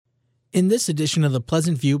In this edition of the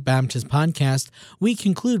Pleasant View Baptist Podcast, we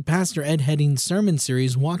conclude Pastor Ed Heading's sermon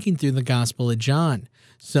series walking through the Gospel of John.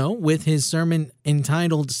 So, with his sermon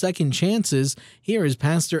entitled Second Chances, here is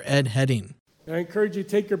Pastor Ed Heading. I encourage you to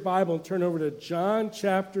take your Bible and turn over to John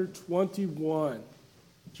chapter 21.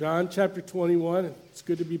 John chapter 21. It's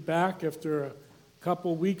good to be back after a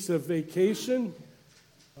couple weeks of vacation,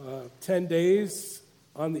 10 days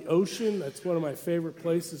on the ocean. That's one of my favorite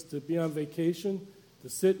places to be on vacation. To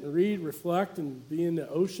sit and read, reflect, and be in the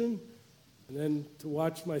ocean, and then to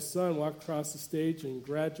watch my son walk across the stage and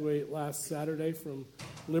graduate last Saturday from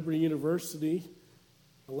Liberty University.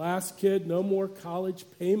 The last kid, no more college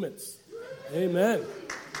payments. Amen.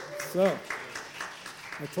 So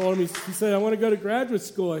I told him, he said, I want to go to graduate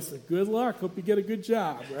school. I said, good luck. Hope you get a good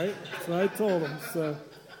job, right? So I told him. So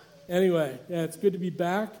anyway, yeah, it's good to be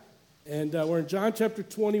back. And we're in John chapter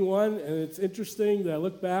 21, and it's interesting that I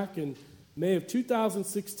look back and May of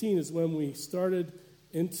 2016 is when we started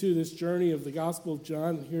into this journey of the Gospel of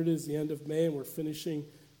John. And here it is, the end of May, and we're finishing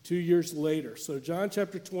 2 years later. So John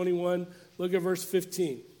chapter 21, look at verse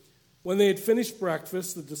 15. When they had finished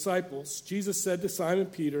breakfast, the disciples, Jesus said to Simon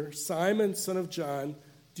Peter, Simon, son of John,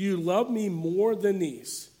 do you love me more than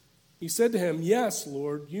these? He said to him, yes,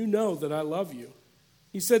 Lord, you know that I love you.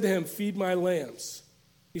 He said to him, feed my lambs.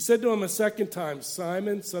 He said to him a second time,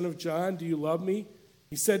 Simon, son of John, do you love me?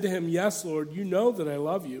 He said to him, yes, Lord, you know that I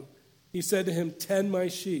love you. He said to him, tend my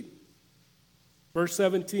sheep. Verse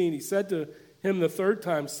 17, he said to him the third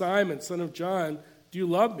time, Simon, son of John, do you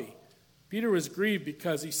love me? Peter was grieved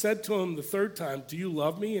because he said to him the third time, do you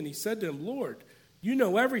love me? And he said to him, Lord, you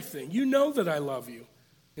know everything. You know that I love you.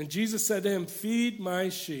 And Jesus said to him, feed my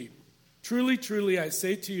sheep. Truly, truly, I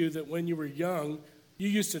say to you that when you were young, you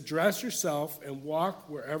used to dress yourself and walk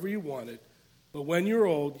wherever you wanted. But when you're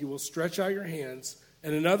old, you will stretch out your hands,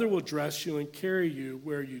 and another will dress you and carry you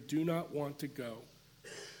where you do not want to go.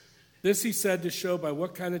 This he said to show by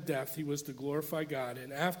what kind of death he was to glorify God.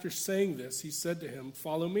 And after saying this, he said to him,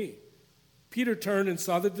 follow me. Peter turned and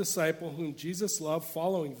saw the disciple whom Jesus loved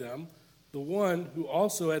following them, the one who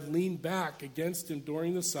also had leaned back against him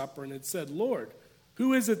during the supper and had said, Lord,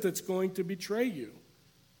 who is it that's going to betray you?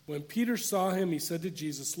 When Peter saw him, he said to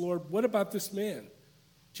Jesus, Lord, what about this man?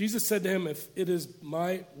 Jesus said to him, if it is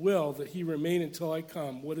my will that he remain until I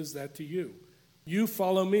come, what is that to you? You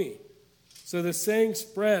follow me. So the saying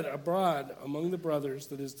spread abroad among the brothers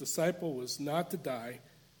that his disciple was not to die.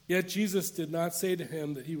 Yet Jesus did not say to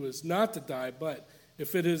him that he was not to die, but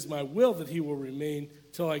if it is my will that he will remain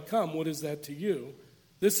till I come, what is that to you?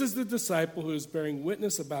 This is the disciple who is bearing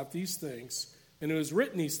witness about these things and who has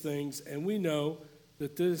written these things, and we know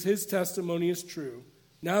that his testimony is true.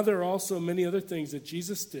 Now there are also many other things that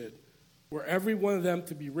Jesus did, were every one of them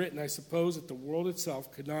to be written, I suppose that the world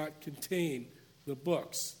itself could not contain the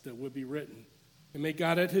books that would be written. And may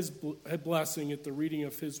God add his blessing at the reading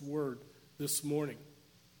of his word this morning.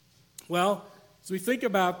 Well, as we think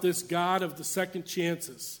about this God of the second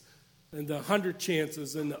chances and the 100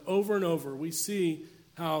 chances and the over and over, we see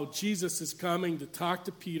how Jesus is coming to talk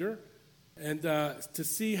to Peter and to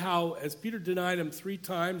see how, as Peter denied him 3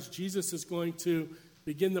 times, Jesus is going to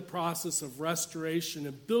begin the process of restoration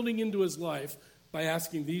and building into his life by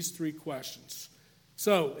asking these 3 questions.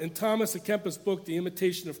 So, in Thomas à Kempis' book, The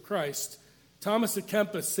Imitation of Christ, Thomas à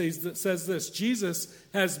Kempis says this, Jesus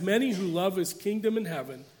has many who love his kingdom in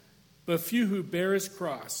heaven, but few who bear his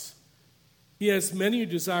cross. He has many who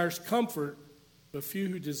desires comfort, but few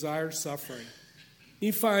who desire suffering. He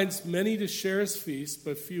finds many to share his feast,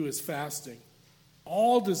 but few his fasting.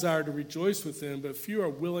 All desire to rejoice with him, but few are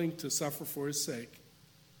willing to suffer for his sake.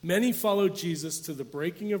 Many follow Jesus to the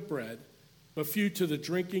breaking of bread, but few to the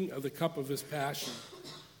drinking of the cup of his passion.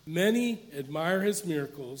 Many admire his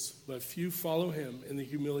miracles, but few follow him in the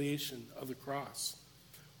humiliation of the cross.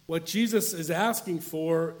 What Jesus is asking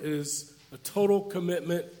for is a total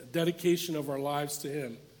commitment, a dedication of our lives to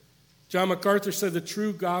him. John MacArthur said the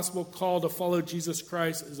true gospel call to follow Jesus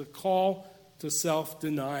Christ is a call to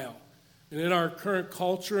self-denial. And in our current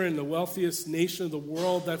culture, in the wealthiest nation of the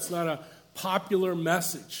world, that's not a popular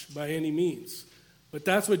message by any means. But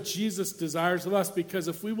that's what Jesus desires of us, because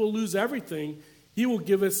if we will lose everything, he will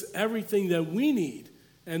give us everything that we need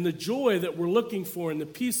and the joy that we're looking for and the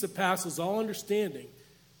peace that passes all understanding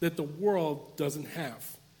that the world doesn't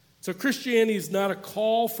have. So Christianity is not a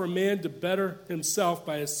call for man to better himself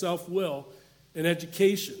by his self-will and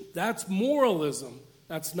education. That's moralism.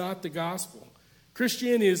 That's not the gospel.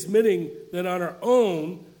 Christianity is admitting that on our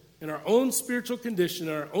own, in our own spiritual condition,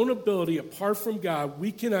 our own ability, apart from God,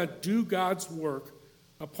 we cannot do God's work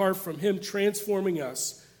apart from him transforming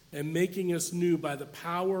us and making us new by the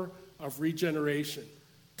power of regeneration.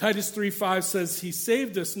 Titus 3:5 says, he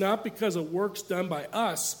saved us not because of works done by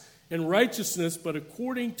us in righteousness, but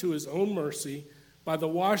according to his own mercy, by the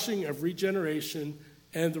washing of regeneration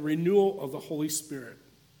and the renewal of the Holy Spirit.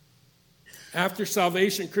 After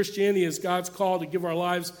salvation, Christianity is God's call to give our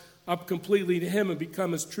lives up completely to him and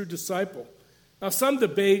become his true disciple. Now, some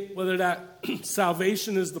debate whether that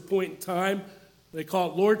salvation is the point in time. They call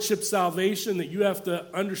it lordship salvation, that you have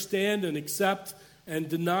to understand and accept and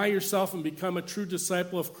deny yourself and become a true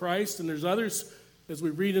disciple of Christ. And there's others, as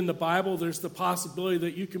we read in the Bible, there's the possibility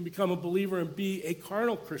that you can become a believer and be a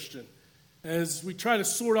carnal Christian. As we try to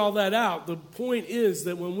sort all that out, the point is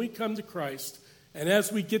that when we come to Christ, and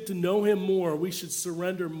as we get to know him more, we should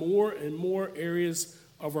surrender more and more areas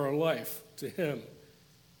of our life to him.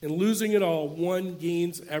 And losing it all, one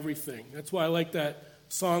gains everything. That's why I like that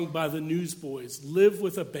song by the Newsboys, Live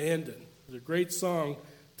with Abandon. It's a great song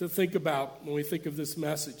to think about when we think of this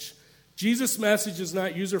message. Jesus' message is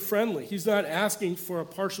not user-friendly. He's not asking for a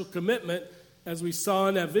partial commitment, as we saw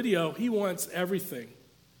in that video. He wants everything.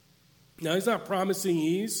 Now, he's not promising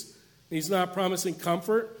ease. He's not promising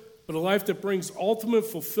comfort, but a life that brings ultimate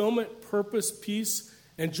fulfillment, purpose, peace,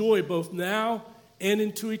 and joy both now and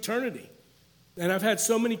into eternity. And I've had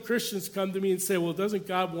so many Christians come to me and say, well, doesn't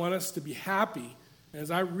God want us to be happy? As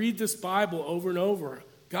I read this Bible over and over,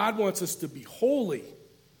 God wants us to be holy.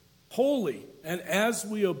 Holy. And as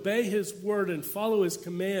we obey his word and follow his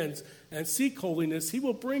commands and seek holiness, he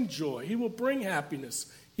will bring joy. He will bring happiness.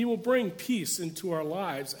 He will bring peace into our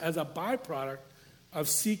lives as a byproduct of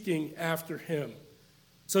seeking after him.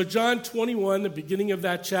 So John 21, the beginning of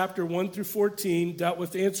that chapter 1 through 14, dealt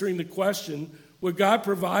with answering the question, would God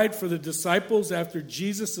provide for the disciples after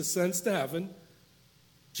Jesus ascends to heaven?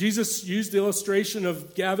 Jesus used the illustration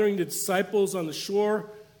of gathering the disciples on the shore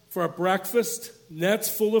for a breakfast, nets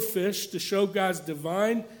full of fish, to show God's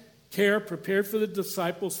divine care prepared for the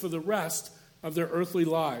disciples for the rest of their earthly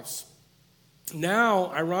lives.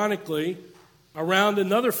 Now, ironically, around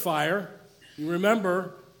another fire, you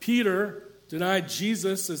remember Peter denied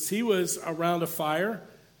Jesus as he was around a fire.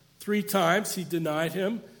 3 times he denied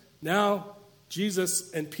him. Now,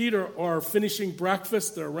 Jesus and Peter are finishing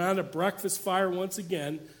breakfast. They're around a breakfast fire once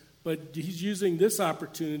again, but he's using this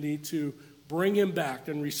opportunity to bring him back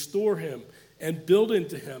and restore him and build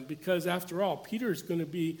into him, because after all, Peter is going to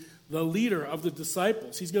be the leader of the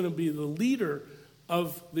disciples. He's going to be the leader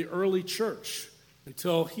of the early church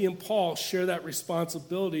until he and Paul share that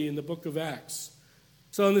responsibility in the book of Acts.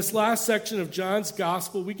 So in this last section of John's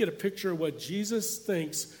gospel, we get a picture of what Jesus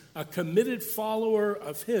thinks a committed follower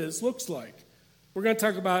of his looks like. We're going to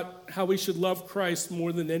talk about how we should love Christ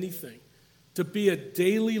more than anything, to be a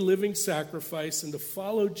daily living sacrifice and to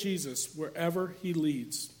follow Jesus wherever he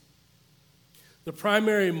leads. The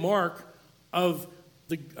primary mark of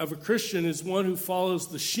a Christian is one who follows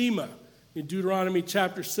the Shema in Deuteronomy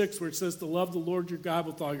chapter 6, where it says to love the Lord your God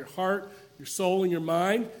with all your heart, your soul, and your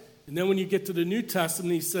mind. And then when you get to the New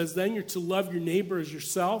Testament, he says then you're to love your neighbor as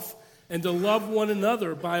yourself and to love one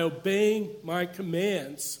another by obeying my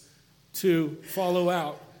commands to follow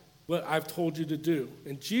out what I've told you to do.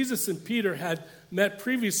 And Jesus and Peter had met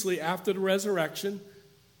previously after the resurrection.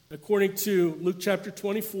 According to Luke chapter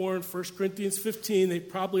 24 and 1 Corinthians 15, they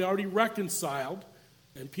probably already reconciled,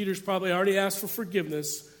 and Peter's probably already asked for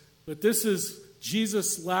forgiveness. But this is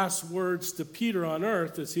Jesus' last words to Peter on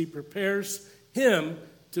earth as he prepares him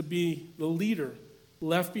to be the leader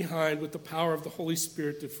left behind with the power of the Holy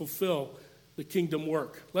Spirit to fulfill the kingdom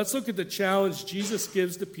work. Let's look at the challenge Jesus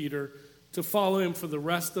gives to Peter to follow him for the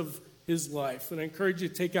rest of his life. And I encourage you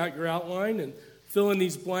to take out your outline and fill in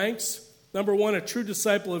these blanks. Number 1, a true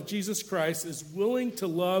disciple of Jesus Christ is willing to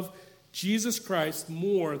love Jesus Christ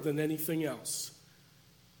more than anything else.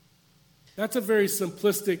 That's a very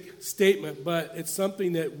simplistic statement, but it's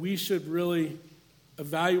something that we should really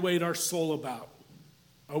evaluate our soul about.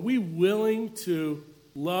 Are we willing to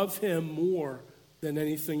love him more than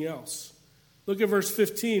anything else? Look at verse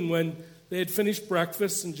 15. When they had finished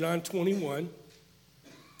breakfast in John 21,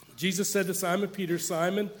 Jesus said to Simon Peter,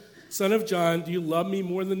 Simon, son of John, do you love me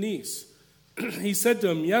more than these? He said to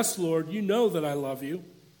him, yes, Lord, you know that I love you.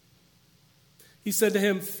 He said to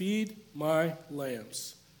him, feed my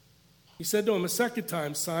lambs. He said to him a second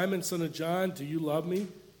time, Simon, son of John, do you love me?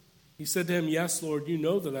 He said to him, yes, Lord, you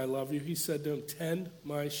know that I love you. He said to him, tend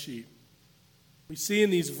my sheep. We see in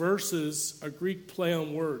these verses a Greek play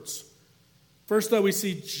on words. First, though, we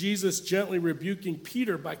see Jesus gently rebuking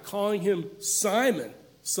Peter by calling him Simon,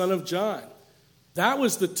 son of John. That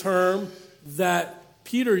was the term that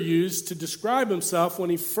Peter used to describe himself when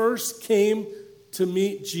he first came to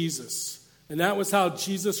meet Jesus. And that was how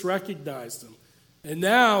Jesus recognized him. And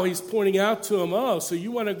now he's pointing out to him, oh, so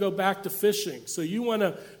you want to go back to fishing. So you want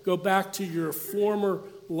to go back to your former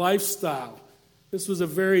lifestyle. This was a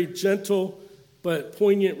very gentle but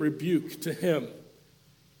poignant rebuke to him.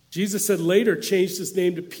 Jesus had later changed his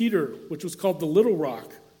name to Peter, which was called the Little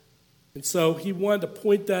Rock. And so he wanted to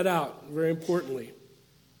point that out very importantly.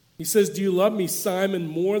 He says, do you love me, Simon,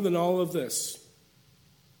 more than all of this?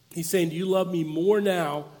 He's saying, do you love me more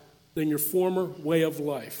now than your former way of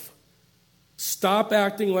life? Stop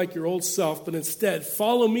acting like your old self, but instead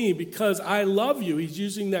follow me because I love you. He's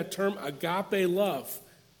using that term agape love,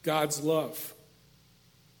 God's love.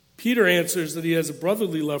 Peter answers that he has a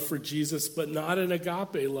brotherly love for Jesus, but not an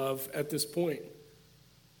agape love at this point.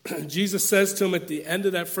 Jesus says to him at the end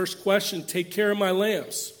of that first question, take care of my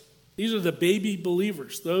lambs. These are the baby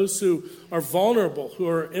believers, those who are vulnerable, who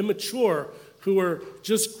are immature, who are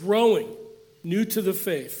just growing, new to the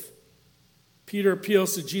faith. Peter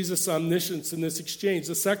appeals to Jesus' omniscience in this exchange.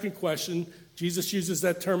 The second question, Jesus uses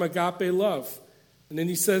that term agape love. And then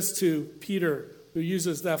he says to Peter, who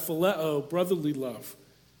uses that phileo, brotherly love,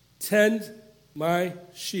 tend my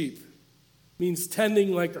sheep. Means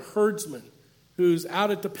tending like a herdsman who's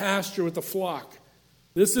out at the pasture with the flock.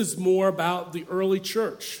 This is more about the early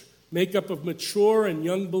church, made up of mature and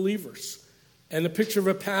young believers, and the picture of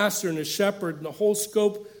a pastor and a shepherd and the whole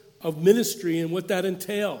scope of ministry and what that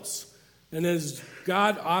entails. And as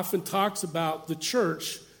God often talks about the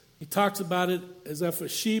church, he talks about it as if a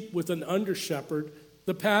sheep with an under-shepherd,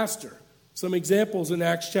 the pastor. Some examples in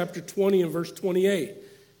Acts chapter 20 and verse 28.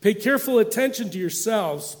 Pay careful attention to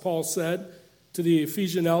yourselves, Paul said to the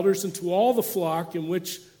Ephesian elders, and to all the flock in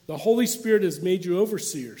which the Holy Spirit has made you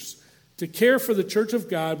overseers, to care for the church of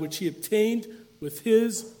God, which he obtained with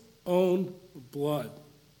his own blood.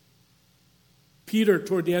 Peter,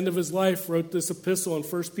 toward the end of his life, wrote this epistle in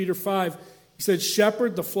 1 Peter 5. He said,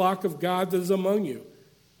 shepherd the flock of God that is among you,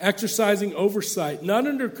 exercising oversight, not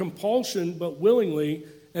under compulsion, but willingly,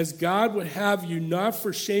 as God would have you, not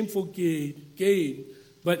for shameful gain,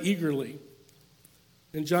 but eagerly.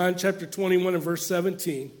 In John chapter 21 and verse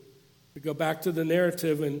 17, we go back to the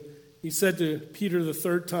narrative, and he said to Peter the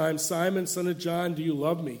third time, Simon, son of John, do you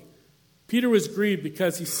love me? Peter was grieved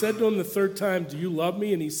because he said to him the third time, do you love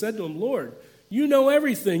me? And he said to him, Lord, you know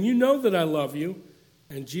everything. You know that I love you.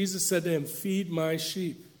 And Jesus said to him, feed my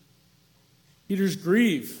sheep. Peter's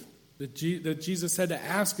grieved that Jesus had to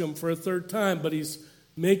ask him for a third time, but he's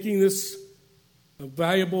making this a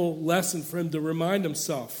valuable lesson for him to remind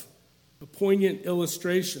himself, a poignant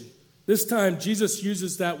illustration. This time, Jesus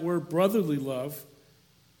uses that word brotherly love,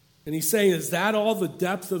 and he's saying, is that all the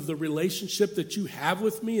depth of the relationship that you have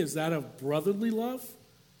with me? Is that a brotherly love?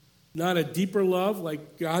 Not a deeper love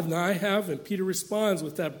like God and I have? And Peter responds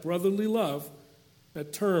with that brotherly love,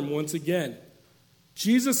 that term once again.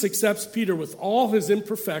 Jesus accepts Peter with all his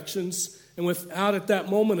imperfections and without at that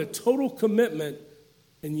moment a total commitment,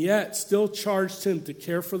 and yet still charged him to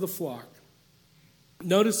care for the flock.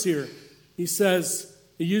 Notice here, he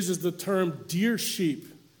uses the term dear sheep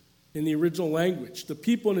in the original language. The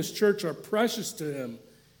people in his church are precious to him,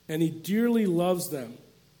 and he dearly loves them.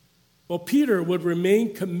 Well, Peter would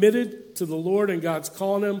remain committed to the Lord and God's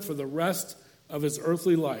calling him for the rest of his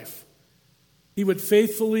earthly life. He would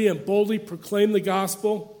faithfully and boldly proclaim the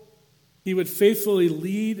gospel. He would faithfully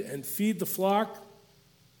lead and feed the flock.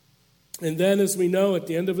 And then, as we know, at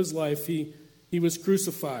the end of his life, he was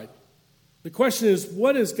crucified. The question is,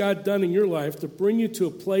 what has God done in your life to bring you to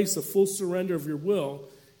a place of full surrender of your will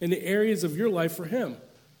in the areas of your life for him?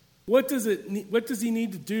 What does he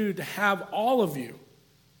need to do to have all of you?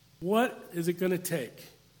 What is it going to take?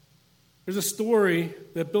 There's a story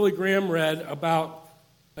that Billy Graham read about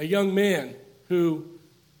a young man who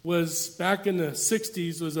was, back in the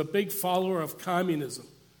 60s, was a big follower of communism.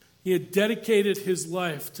 He had dedicated his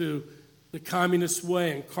life to the communist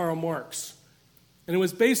way and Karl Marx. And it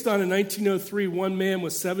was based on, in 1903, one man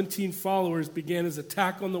with 17 followers began his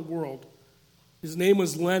attack on the world. His name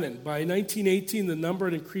was Lenin. By 1918, the number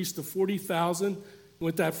had increased to 40,000.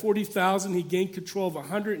 With that 40,000, he gained control of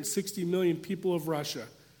 160 million people of Russia.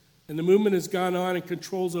 And the movement has gone on and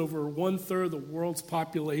controls over 1/3 of the world's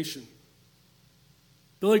population.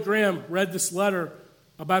 Billy Graham read this letter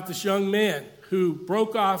about this young man who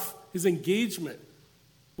broke off his engagement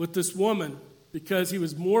with this woman because he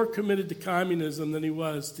was more committed to communism than he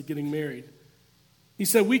was to getting married. He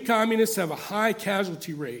said, we communists have a high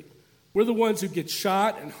casualty rate. We're the ones who get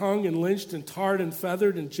shot and hung and lynched and tarred and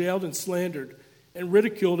feathered and jailed and slandered and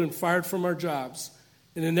ridiculed and fired from our jobs.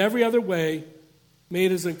 And in every other way,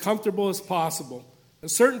 made as uncomfortable as possible. A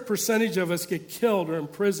certain percentage of us get killed or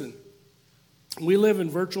imprisoned. We live in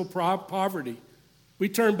virtual poverty. We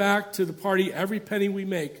turn back to the party every penny we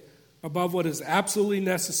make above what is absolutely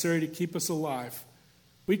necessary to keep us alive.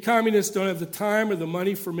 We communists don't have the time or the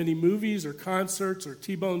money for many movies or concerts or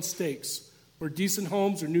T-bone steaks or decent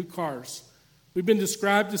homes or new cars. We've been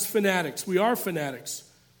described as fanatics. We are fanatics.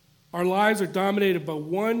 Our lives are dominated by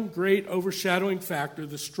one great overshadowing factor,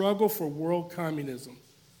 the struggle for world communism.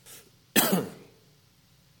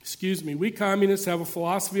 We communists have a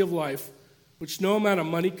philosophy of life which no amount of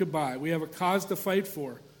money could buy. We have a cause to fight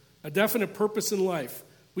for, a definite purpose in life.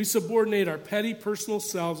 We subordinate our petty personal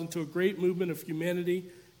selves into a great movement of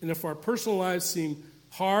humanity, and if our personal lives seem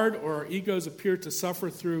hard or our egos appear to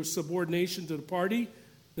suffer through subordination to the party,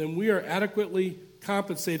 then we are adequately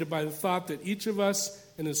compensated by the thought that each of us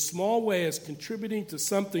in a small way is contributing to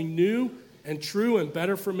something new and true and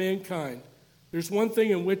better for mankind. There's one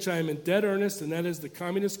thing in which I am in dead earnest, and that is the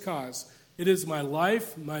communist cause. It is my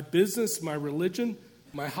life, my business, my religion,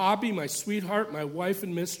 my hobby, my sweetheart, my wife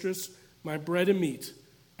and mistress, my bread and meat.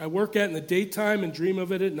 I work at it in the daytime and dream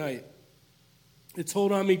of it at night. Its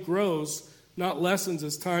hold on me grows, not lessens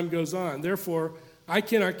as time goes on. Therefore, I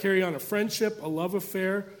cannot carry on a friendship, a love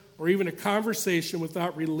affair, or even a conversation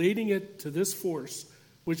without relating it to this force,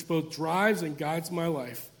 which both drives and guides my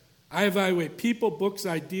life. I evaluate people, books,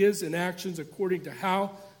 ideas, and actions according to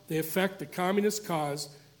how they affect the communist cause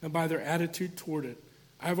and by their attitude toward it.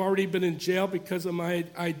 I've already been in jail because of my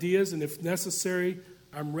ideas, and if necessary,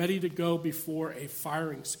 I'm ready to go before a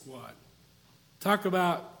firing squad. Talk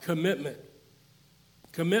about commitment.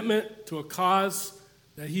 Commitment to a cause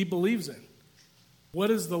that he believes in. What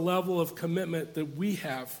is the level of commitment that we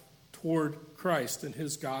have toward Christ and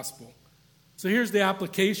his gospel? So here's the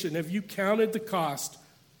application. Have you counted the cost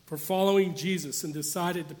for following Jesus and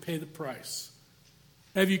decided to pay the price?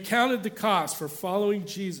 Have you counted the cost for following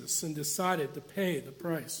Jesus and decided to pay the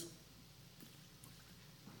price?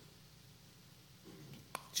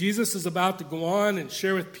 Jesus is about to go on and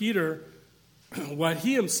share with Peter what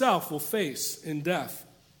he himself will face in death.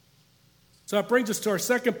 So that brings us to our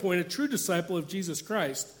second point. A true disciple of Jesus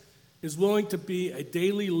Christ is willing to be a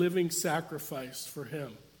daily living sacrifice for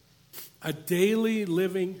him. A daily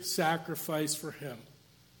living sacrifice for him.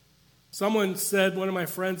 Someone said, one of my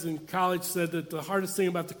friends in college said that the hardest thing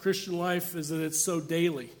about the Christian life is that it's so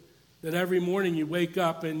daily. That every morning you wake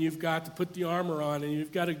up and you've got to put the armor on and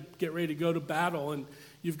you've got to get ready to go to battle and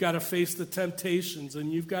you've got to face the temptations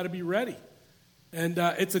and you've got to be ready. And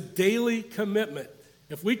it's a daily commitment.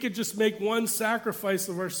 If we could just make one sacrifice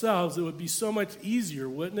of ourselves, it would be so much easier,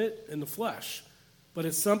 wouldn't it, in the flesh? But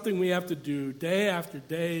it's something we have to do day after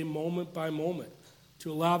day, moment by moment,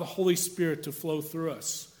 to allow the Holy Spirit to flow through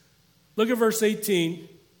us. Look at verse 18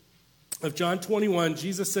 of John 21.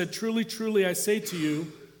 Jesus said, "Truly, truly, I say to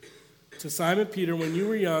you," to Simon Peter, "when you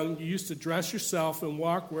were young, you used to dress yourself and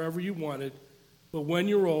walk wherever you wanted. But when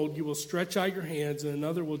you're old, you will stretch out your hands, and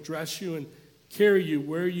another will dress you and carry you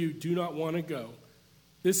where you do not want to go."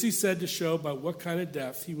 This he said to show by what kind of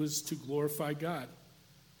death he was to glorify God.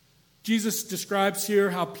 Jesus describes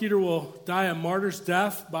here how Peter will die a martyr's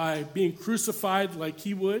death by being crucified like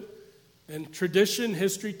he would. And tradition,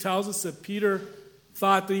 history tells us that Peter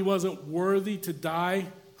thought that he wasn't worthy to die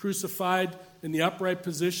crucified in the upright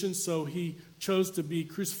position, so he chose to be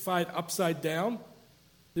crucified upside down.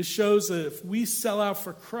 This shows that if we sell out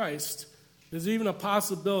for Christ, there's even a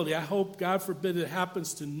possibility, I hope, God forbid, it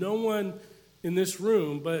happens to no one in this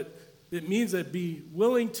room, but it means that be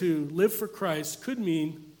willing to live for Christ could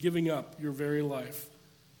mean giving up your very life.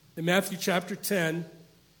 In Matthew chapter 10,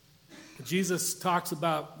 Jesus talks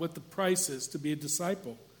about what the price is to be a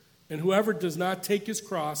disciple. "And whoever does not take his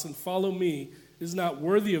cross and follow me is not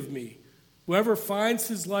worthy of me. Whoever finds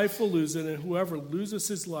his life will lose it, and whoever loses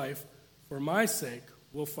his life for my sake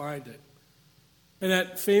will find it." And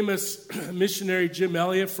that famous missionary Jim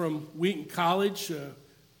Elliot from Wheaton College, a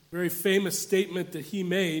very famous statement that he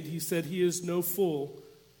made, he said, "He is no fool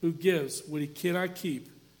who gives what he cannot keep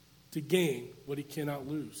to gain what he cannot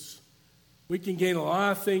lose." We can gain a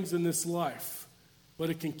lot of things in this life, but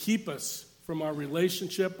it can keep us from our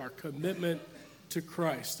relationship, our commitment to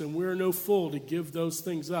Christ. And we're no fool to give those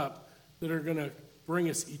things up that are going to bring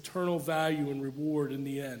us eternal value and reward in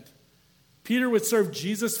the end. Peter would serve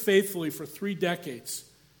Jesus faithfully for 3 decades.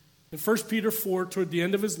 In 1 Peter 4, toward the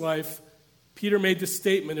end of his life, Peter made this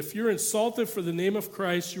statement, "If you're insulted for the name of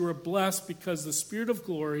Christ, you are blessed because the Spirit of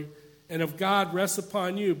glory and of God rests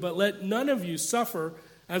upon you. But let none of you suffer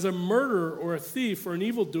as a murderer or a thief or an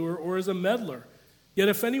evildoer or as a meddler. Yet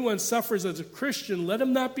if anyone suffers as a Christian, let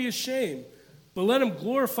him not be ashamed, but let him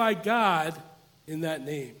glorify God in that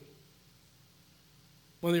name."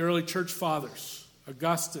 One of the early church fathers,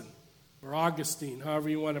 Augustine, or Augustine, however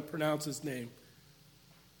you want to pronounce his name,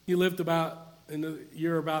 He lived in the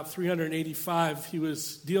year about 385. He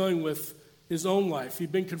was dealing with his own life.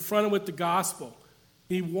 He'd been confronted with the gospel.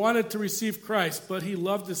 He wanted to receive Christ, but he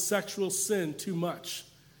loved his sexual sin too much.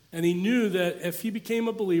 And he knew that if he became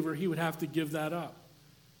a believer, he would have to give that up.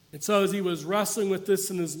 And so as he was wrestling with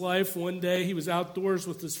this in his life, one day he was outdoors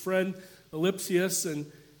with his friend Ellipsius,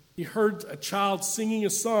 and he heard a child singing a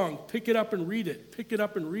song, "Pick it up and read it, pick it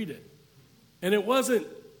up and read it." And it wasn't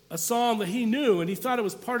a song that he knew, and he thought it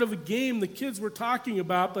was part of a game the kids were talking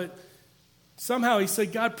about, but somehow he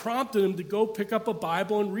said God prompted him to go pick up a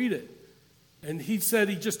Bible and read it. And he said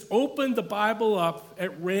he just opened the Bible up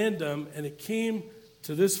at random, and it came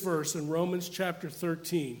to this verse in Romans chapter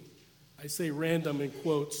 13. I say random in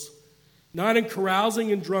quotes. "Not in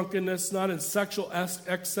carousing and drunkenness, not in sexual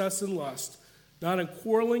excess and lust, not in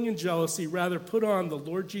quarreling and jealousy, rather put on the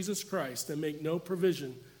Lord Jesus Christ and make no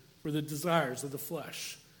provision for the desires of the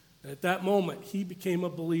flesh." And at that moment, he became a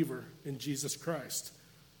believer in Jesus Christ.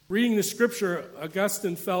 Reading the scripture,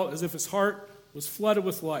 Augustine felt as if his heart was flooded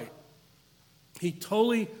with light. He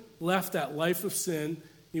totally left that life of sin.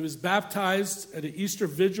 He was baptized at an Easter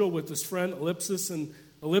vigil with his friend Ellipsis and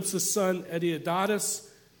Ellipsis' son Edeodatus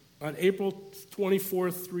on April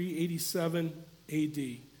 24th, 387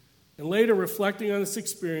 AD. And later, reflecting on this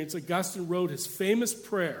experience, Augustine wrote his famous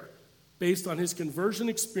prayer based on his conversion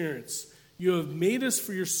experience. "You have made us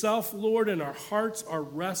for yourself, Lord, and our hearts are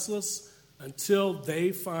restless until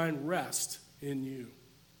they find rest in you."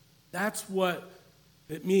 That's what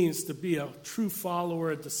it means to be a true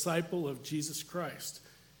follower, a disciple of Jesus Christ,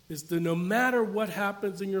 is to no matter what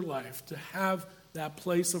happens in your life, to have that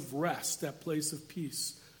place of rest, that place of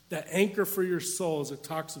peace, that anchor for your soul, as it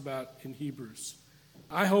talks about in Hebrews.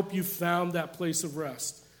 I hope you found that place of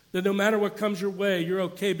rest, that no matter what comes your way, you're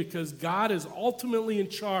okay because God is ultimately in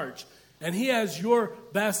charge, and he has your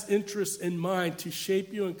best interests in mind to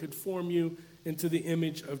shape you and conform you into the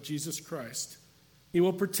image of Jesus Christ. He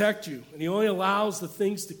will protect you, and he only allows the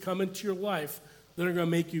things to come into your life that are going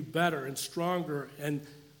to make you better and stronger and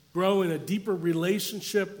grow in a deeper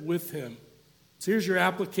relationship with him. So here's your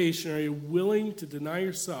application. Are you willing to deny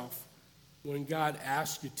yourself when God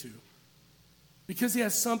asks you to? Because he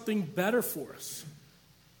has something better for us.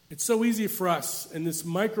 It's so easy for us in this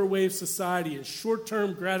microwave society and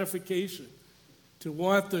short-term gratification to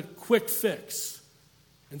want the quick fix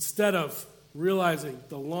instead of realizing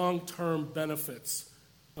the long-term benefits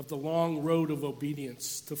of the long road of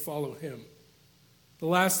obedience to follow him. The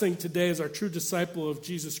last thing today is our true disciple of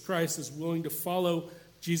Jesus Christ is willing to follow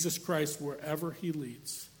Jesus Christ wherever he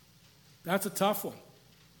leads. That's a tough one.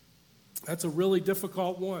 That's a really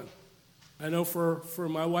difficult one. I know for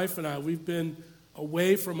my wife and I, we've been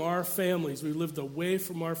away from our families. We lived away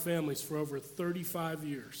from our families for over 35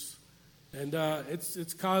 years. And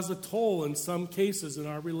it's caused a toll in some cases in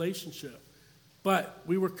our relationship. But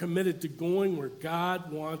we were committed to going where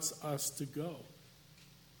God wants us to go.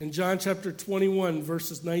 In John chapter 21,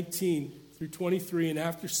 verses 19 through 23, and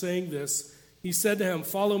after saying this, he said to him,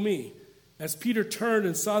 "Follow me." As Peter turned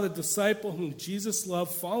and saw the disciple whom Jesus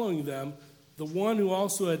loved following them, the one who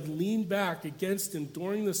also had leaned back against him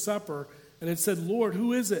during the supper and had said, "Lord,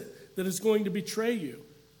 who is it that is going to betray you?"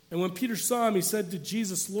 And when Peter saw him, he said to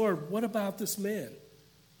Jesus, "Lord, what about this man?"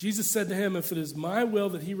 Jesus said to him, "If it is my will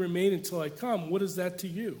that he remain until I come, what is that to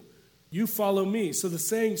you? You follow me." So the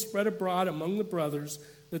saying spread abroad among the brothers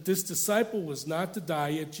that this disciple was not to die,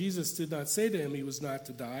 yet Jesus did not say to him he was not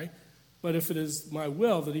to die. But if it is my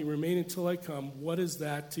will that he remain until I come, what is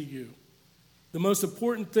that to you? The most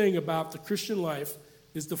important thing about the Christian life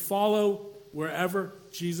is to follow wherever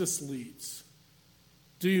Jesus leads.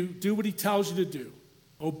 Do what he tells you to do.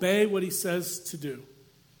 Obey what he says to do.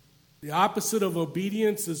 The opposite of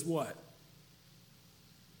obedience is what?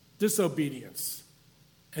 Disobedience.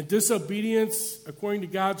 And disobedience, according to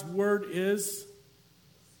God's word, is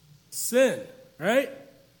sin, right?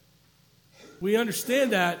 We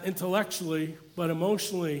understand that intellectually, but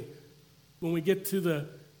emotionally, when we get to the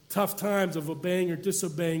tough times of obeying or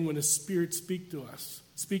disobeying when the Spirit speaks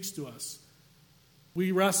to us,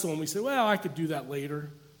 we wrestle and we say, well, I could do that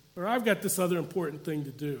later, or I've got this other important thing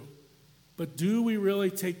to do. But do we really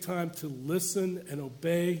take time to listen and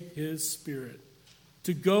obey his Spirit?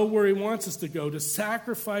 To go where he wants us to go, to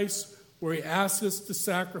sacrifice where he asks us to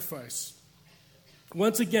sacrifice.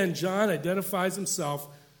 Once again, John identifies himself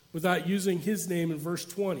without using his name in verse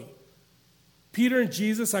 20. Peter and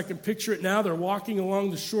Jesus, I can picture it now, they're walking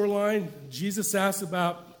along the shoreline. Jesus asks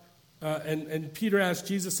about, and Peter asks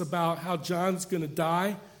Jesus about how John's going to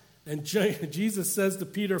die. And Jesus says to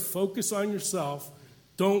Peter, focus on yourself.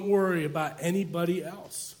 Don't worry about anybody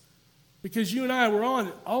else. Because you and I, we're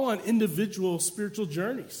all on individual spiritual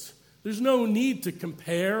journeys. There's no need to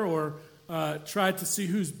compare or try to see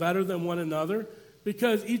who's better than one another,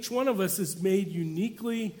 because each one of us is made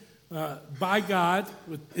uniquely by God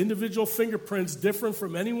with individual fingerprints different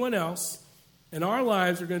from anyone else, and our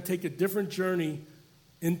lives are going to take a different journey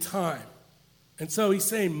in time. And so he's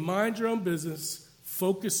saying, mind your own business,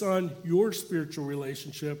 focus on your spiritual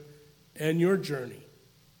relationship and your journey.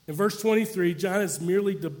 In verse 23, John is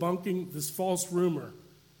merely debunking this false rumor.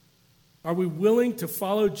 Are we willing to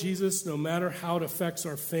follow Jesus no matter how it affects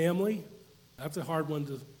our family? That's a hard one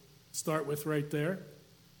to start with right there.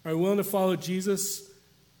 Are we willing to follow Jesus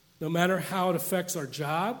no matter how it affects our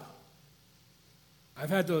job? I've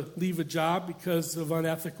had to leave a job because of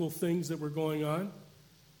unethical things that were going on.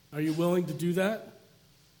 Are you willing to do that?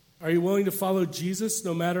 Are you willing to follow Jesus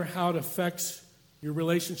no matter how it affects your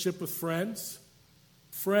relationship with friends?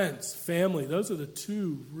 Friends, family, those are the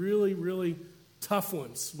two really, really tough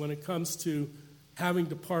ones when it comes to having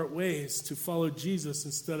to part ways to follow Jesus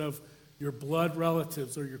instead of your blood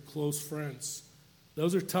relatives or your close friends.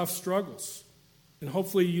 Those are tough struggles. And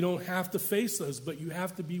hopefully you don't have to face those, but you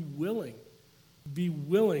have to be willing. Be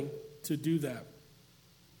willing to do that.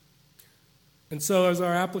 And so as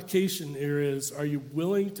our application here is, are you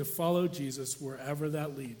willing to follow Jesus wherever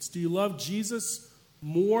that leads? Do you love Jesus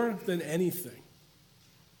more than anything?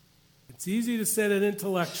 It's easy to say that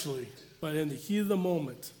intellectually, but in the heat of the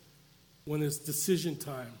moment, when it's decision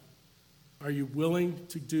time, are you willing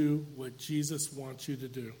to do what Jesus wants you to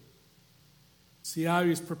do? See how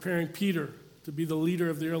he's preparing Peter to be the leader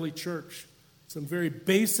of the early church. Some very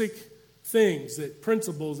basic things,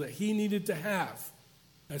 principles that he needed to have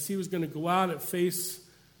as he was going to go out and face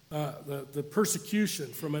the persecution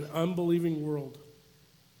from an unbelieving world.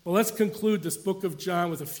 Well, let's conclude this book of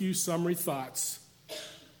John with a few summary thoughts.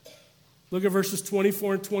 Look at verses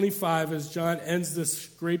 24 and 25 as John ends this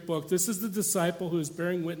great book. This is the disciple who is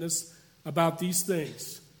bearing witness about these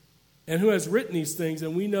things and who has written these things,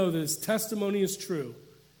 and we know that his testimony is true.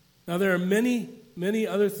 Now, there are many, many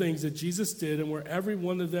other things that Jesus did, and were every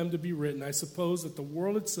one of them to be written, I suppose that the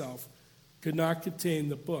world itself could not contain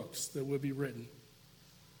the books that would be written.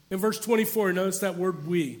 In verse 24, notice that word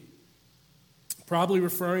we, probably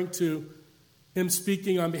referring to him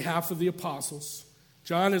speaking on behalf of the apostles.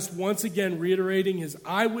 John is once again reiterating his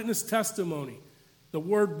eyewitness testimony. The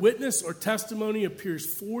word witness or testimony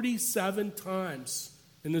appears 47 times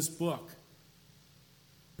in this book.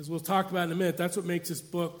 As we'll talk about in a minute, that's what makes this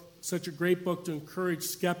book such a great book to encourage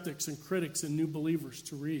skeptics and critics and new believers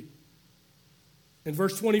to read. In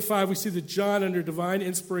verse 25, we see that John, under divine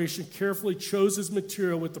inspiration, carefully chose his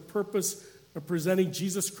material with the purpose of presenting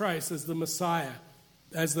Jesus Christ as the Messiah,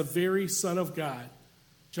 as the very Son of God.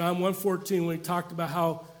 John 1:14, when he talked about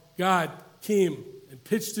how God came and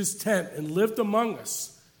pitched his tent and lived among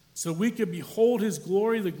us so we could behold his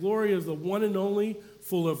glory, the glory of the one and only,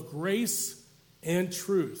 full of grace and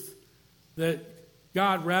truth. That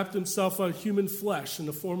God wrapped himself on human flesh in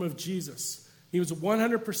the form of Jesus. He was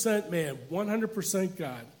 100% man, 100%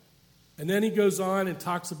 God. And then he goes on and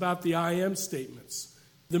talks about the I am statements,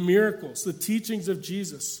 the miracles, the teachings of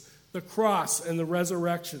Jesus, the cross and the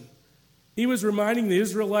resurrection. He was reminding the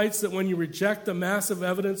Israelites that when you reject the massive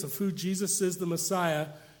evidence of who Jesus is, the Messiah,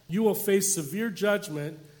 you will face severe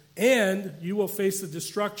judgment, and you will face the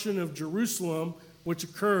destruction of Jerusalem, which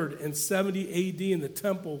occurred in 70 AD, and the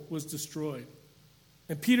temple was destroyed.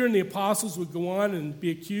 And Peter and the apostles would go on and be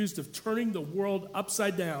accused of turning the world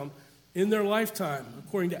upside down in their lifetime,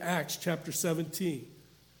 according to Acts chapter 17.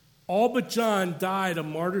 All but John died a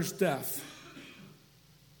martyr's death.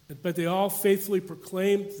 But they all faithfully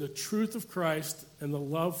proclaimed the truth of Christ and the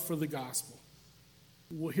love for the gospel.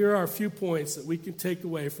 Well, here are a few points that we can take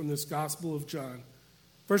away from this Gospel of John.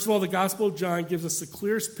 First of all, the Gospel of John gives us the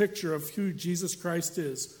clearest picture of who Jesus Christ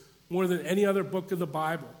is, more than any other book of the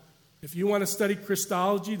Bible. If you want to study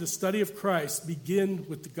Christology, the study of Christ, begin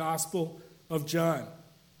with the Gospel of John.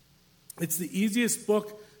 It's the easiest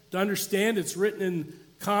book to understand. It's written in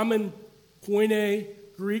common Koine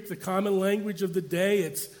Greek, the common language of the day.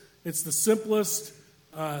 It's the simplest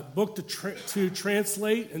book to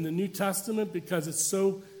translate in the New Testament because it's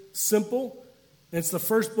so simple. And it's the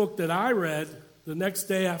first book that I read the next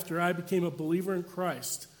day after I became a believer in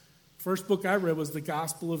Christ. First book I read was the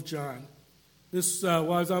Gospel of John. This,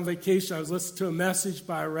 while I was on vacation, I was listening to a message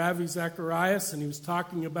by Ravi Zacharias, and he was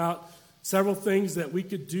talking about several things that we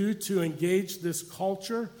could do to engage this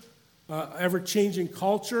culture, ever-changing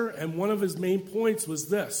culture, and one of his main points was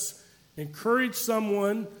this: encourage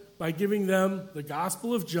someone by giving them the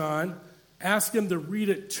Gospel of John, ask them to read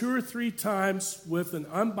it 2 or 3 times with an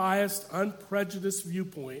unbiased, unprejudiced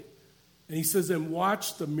viewpoint, And he says, and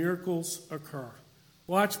watch the miracles occur.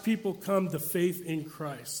 Watch people come to faith in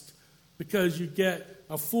Christ, because you get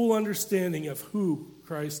a full understanding of who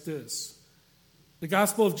Christ is. The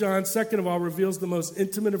Gospel of John, second of all, reveals the most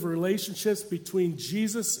intimate of relationships between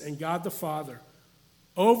Jesus and God the Father.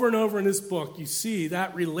 Over and over in this book, you see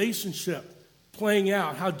that relationship playing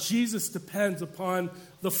out, how Jesus depends upon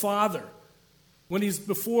the Father. When he's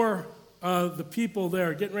before the people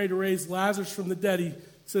there getting ready to raise Lazarus from the dead, he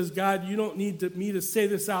says, God, you don't need me to say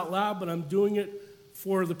this out loud, but I'm doing it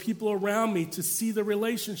for the people around me to see the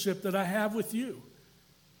relationship that I have with you.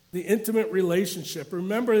 The intimate relationship.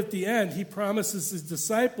 Remember, at the end, he promises his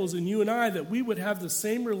disciples and you and I that we would have the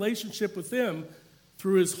same relationship with him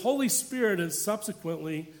through his Holy Spirit and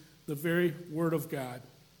subsequently the very Word of God.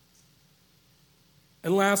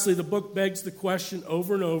 And lastly, the book begs the question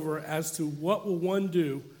over and over as to what will one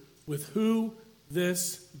do with who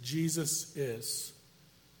this Jesus is.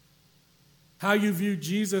 How you view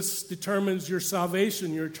Jesus determines your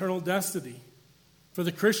salvation, your eternal destiny. For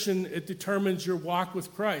the Christian, it determines your walk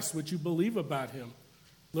with Christ, what you believe about him.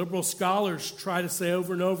 Liberal scholars try to say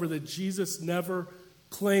over and over that Jesus never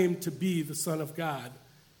claimed to be the Son of God.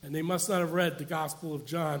 And they must not have read the Gospel of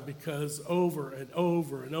John, because over and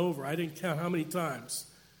over and over, I didn't count how many times,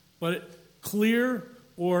 but clear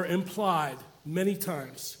or implied many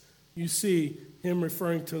times, you see him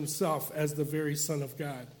referring to himself as the very Son of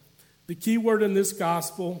God. The key word in this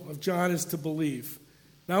Gospel of John is to believe.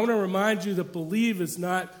 Now I want to remind you that believe is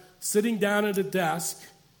not sitting down at a desk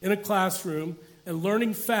in a classroom and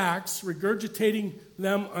learning facts, regurgitating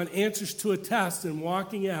them on answers to a test and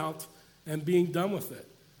walking out and being done with it.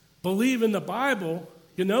 Believe in the Bible,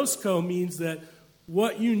 gnosko, means that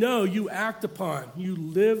what you know, you act upon. You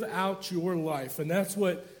live out your life. And that's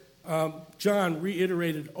what John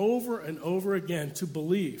reiterated over and over again, to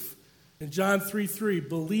believe. In John 3:3,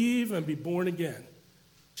 believe and be born again.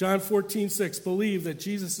 John 14:6, believe that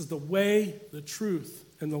Jesus is the way, the truth,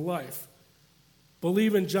 and the life.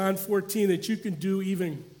 Believe in John 14 that you can do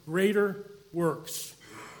even greater works.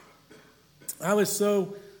 I was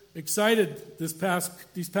so excited these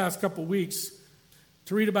past couple weeks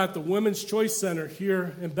to read about the Women's Choice Center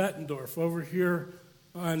here in Bettendorf, over here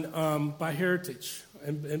on by Heritage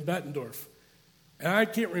in Bettendorf. And I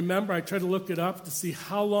can't remember, I tried to look it up to see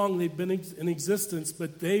how long they've been in existence,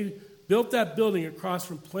 but they built that building across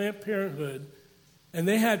from Planned Parenthood, and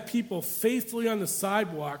they had people faithfully on the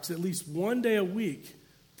sidewalks at least one day a week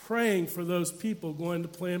praying for those people going to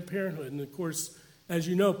Planned Parenthood. And of course, as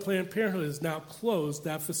you know, Planned Parenthood has now closed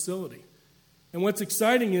that facility. And what's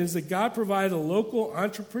exciting is that God provided a local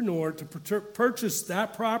entrepreneur to purchase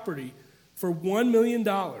that property for $1 million.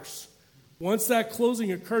 Once that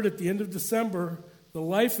closing occurred at the end of December, the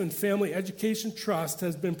Life and Family Education Trust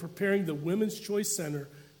has been preparing the Women's Choice Center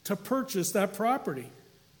to purchase that property.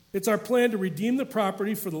 It's our plan to redeem the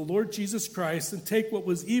property for the Lord Jesus Christ and take what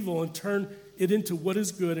was evil and turn it into what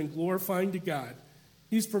is good and glorifying to God.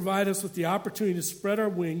 He's provided us with the opportunity to spread our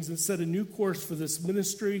wings and set a new course for this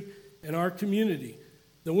ministry and our community.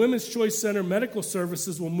 The Women's Choice Center Medical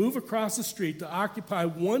Services will move across the street to occupy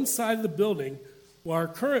one side of the building, while our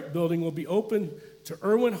current building will be open to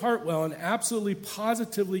Erwin Hartwell and absolutely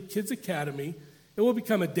positively Kids Academy. It will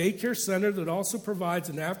become a daycare center that also provides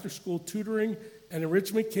an after-school tutoring and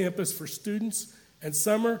enrichment campus for students and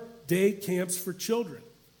summer day camps for children.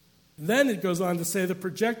 And then it goes on to say the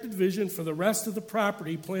projected vision for the rest of the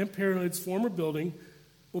property, Planned Parenthood's former building,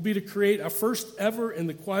 will be to create a first ever in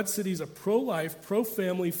the Quad Cities a pro-life,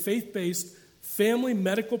 pro-family, faith-based family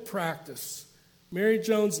medical practice. Mary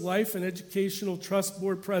Jones Life and Educational Trust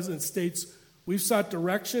Board President states, we've sought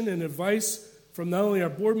direction and advice from not only our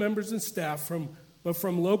board members and staff, but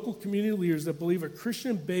from local community leaders that believe a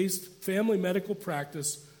Christian-based family medical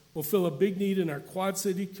practice will fill a big need in our Quad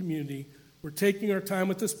City community. We're taking our time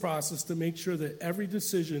with this process to make sure that every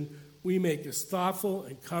decision we make is thoughtful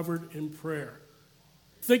and covered in prayer.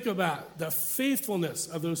 Think about the faithfulness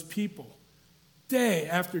of those people. Day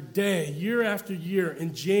after day, year after year,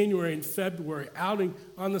 in January and February, outing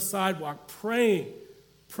on the sidewalk, praying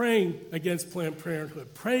against Planned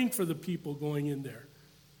Parenthood, praying for the people going in there.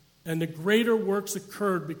 And the greater works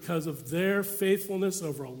occurred because of their faithfulness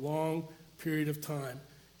over a long period of time.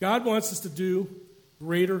 God wants us to do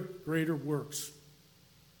greater works.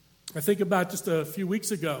 I think about just a few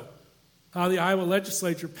weeks ago, how the Iowa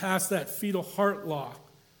legislature passed that fetal heart law,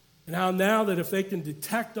 and how now that if they can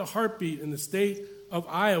detect a heartbeat in the state of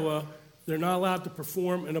Iowa, they're not allowed to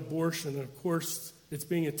perform an abortion. And of course, it's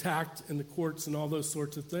being attacked in the courts and all those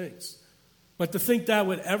sorts of things. But to think that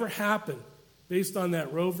would ever happen based on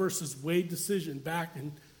that Roe versus Wade decision back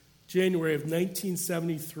in January of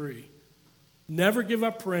 1973, never give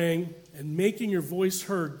up praying and making your voice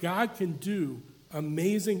heard, God can do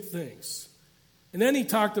amazing things. And then he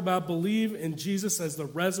talked about believe in Jesus as the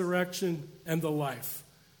resurrection and the life.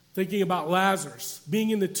 Thinking about Lazarus being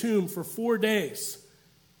in the tomb for 4 days.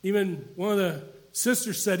 Even one of the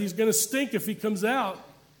sisters said he's going to stink if he comes out.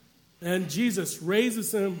 And Jesus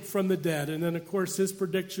raises him from the dead. And then, of course, his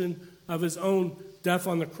prediction of his own death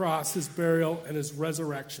on the cross, his burial, and his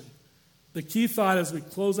resurrection. The key thought as we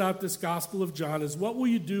close out this Gospel of John is, what will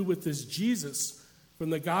you do with this Jesus from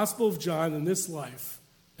the Gospel of John in this life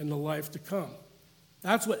and the life to come?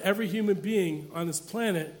 That's what every human being on this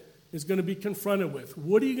planet is going to be confronted with.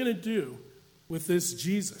 What are you going to do with this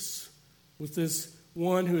Jesus, with this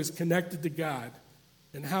one who is connected to God,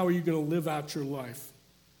 and how are you going to live out your life?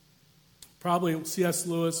 Probably C.S.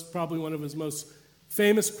 Lewis, probably one of his most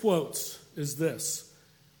famous quotes is this: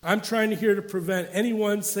 I'm trying here to prevent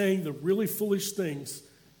anyone saying the really foolish things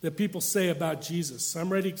that people say about Jesus.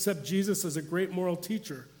 I'm ready to accept Jesus as a great moral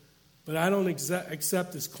teacher, but I don't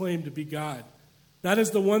accept his claim to be God. That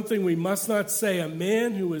is the one thing we must not say. A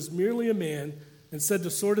man who is merely a man and said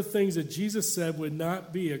the sort of things that Jesus said would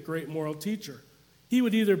not be a great moral teacher. He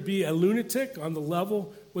would either be a lunatic on the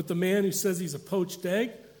level with the man who says he's a poached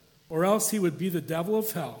egg, or else he would be the devil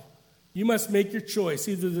of hell. You must make your choice.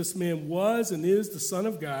 Either this man was and is the Son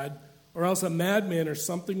of God, or else a madman or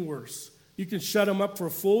something worse. You can shut him up for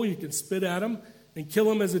a fool, you can spit at him and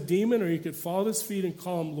kill him as a demon, or you could fall at his feet and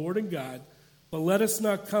call him Lord and God. But let us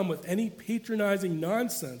not come with any patronizing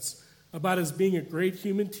nonsense about his being a great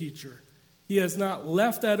human teacher. He has not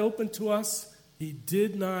left that open to us. He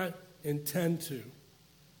did not intend to.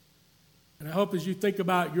 And I hope as you think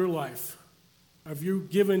about your life, have you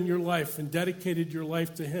given your life and dedicated your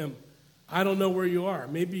life to him? I don't know where you are.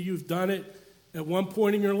 Maybe you've done it at one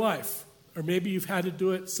point in your life, or maybe you've had to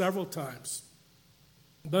do it several times.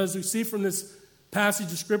 But as we see from this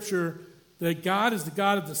passage of Scripture, that God is the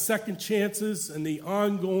God of the second chances and the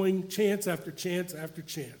ongoing chance after chance after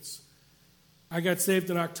chance. I got saved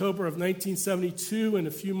in October of 1972, and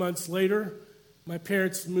a few months later, my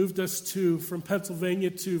parents moved us from Pennsylvania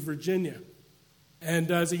to Virginia. And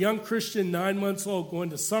as a young Christian, 9 months old, going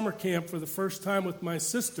to summer camp for the first time with my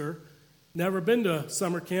sister, never been to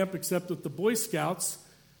summer camp except with the Boy Scouts,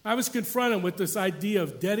 I was confronted with this idea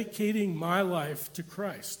of dedicating my life to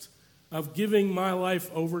Christ, of giving my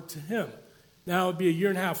life over to him. Now, it would be a year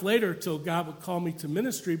and a half later till God would call me to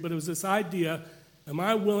ministry, but it was this idea, am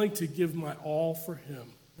I willing to give my all for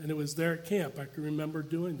him? And it was there at camp. I can remember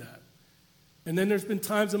doing that. And then there's been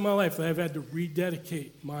times in my life that I've had to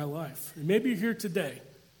rededicate my life. And maybe you're here today,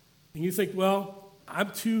 and you think, well,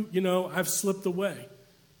 I've slipped away.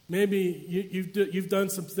 Maybe you've done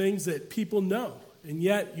some things that people know, and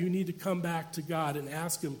yet you need to come back to God and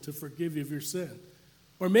ask him to forgive you of your sin.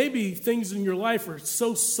 Or maybe things in your life are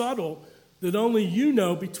so subtle that only you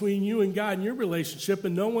know between you and God and your relationship,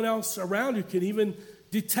 and no one else around you can even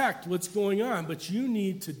detect what's going on. But you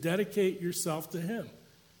need to dedicate yourself to him.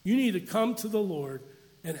 You need to come to the Lord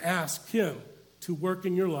and ask him to work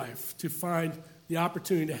in your life, to find the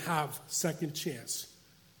opportunity to have second chance.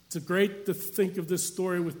 It's great to think of this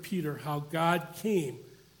story with Peter, how God came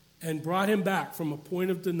and brought him back from a point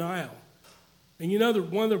of denial. And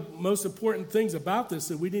one of the most important things about this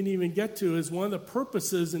that we didn't even get to is one of the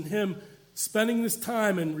purposes in him spending this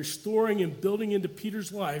time and restoring and building into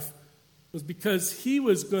Peter's life was because he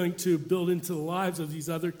was going to build into the lives of these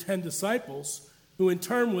other 10 disciples, who in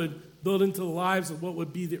turn would build into the lives of what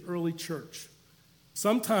would be the early church.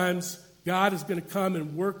 Sometimes God is going to come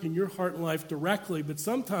and work in your heart and life directly, but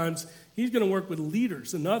sometimes he's going to work with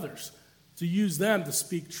leaders and others to use them to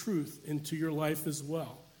speak truth into your life as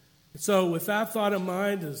well. And so with that thought in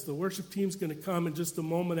mind, as the worship team's going to come in just a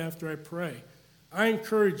moment after I pray, I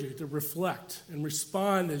encourage you to reflect and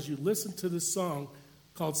respond as you listen to this song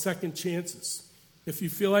called Second Chances. If you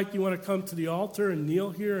feel like you want to come to the altar and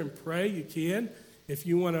kneel here and pray, you can. If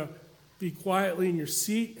you want to be quietly in your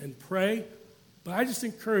seat and pray. But I just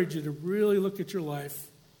encourage you to really look at your life.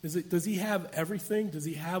 Does he have everything? Does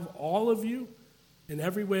he have all of you in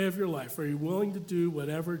every way of your life? Are you willing to do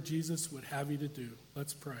whatever Jesus would have you to do?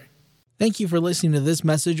 Let's pray. Thank you for listening to this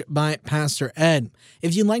message by Pastor Ed.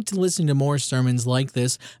 If you'd like to listen to more sermons like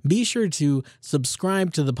this, be sure to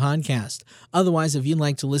subscribe to the podcast. Otherwise, if you'd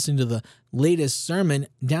like to listen to the latest sermon,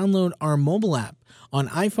 download our mobile app. On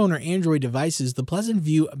iPhone or Android devices, the Pleasant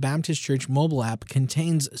View Baptist Church mobile app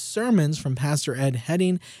contains sermons from Pastor Ed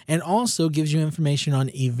Heading and also gives you information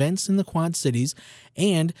on events in the Quad Cities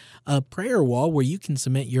and a prayer wall where you can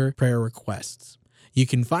submit your prayer requests. You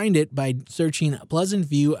can find it by searching Pleasant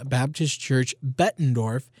View Baptist Church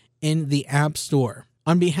Bettendorf in the App Store.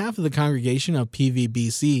 On behalf of the congregation of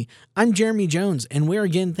PVBC, I'm Jeremy Jones, and we're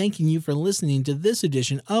again thanking you for listening to this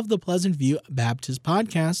edition of the Pleasant View Baptist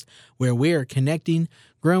Podcast, where we're connecting,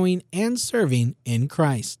 growing, and serving in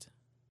Christ.